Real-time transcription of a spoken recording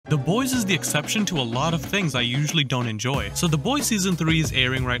Boys is the exception to a lot of things I usually don't enjoy. So The Boys Season 3 is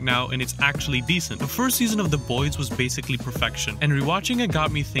airing right now and it's actually decent. The first season of The Boys was basically perfection, and rewatching it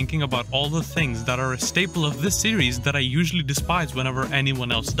got me thinking about all the things that are a staple of this series that I usually despise whenever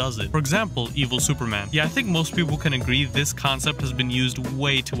anyone else does it. For example, evil Superman. Yeah, I think most people can agree this concept has been used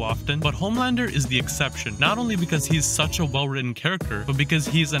way too often, but Homelander is the exception, not only because he's such a well-written character, but because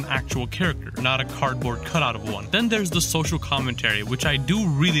he's an actual character, not a cardboard cutout of one. Then there's the social commentary, which I do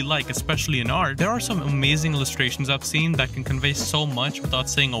really like, especially in art. There are some amazing illustrations I've seen that can convey so much without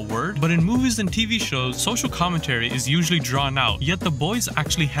saying a word, but in movies and TV shows, social commentary is usually drawn out, yet The Boys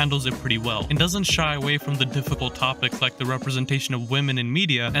actually handles it pretty well and doesn't shy away from the difficult topics like the representation of women in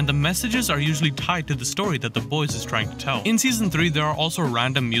media, and the messages are usually tied to the story that The Boys is trying to tell. In season 3, there are also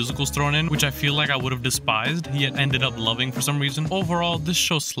random musicals thrown in, which I feel like I would have despised, yet ended up loving for some reason. Overall, this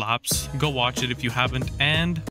show slaps. Go watch it if you haven't, and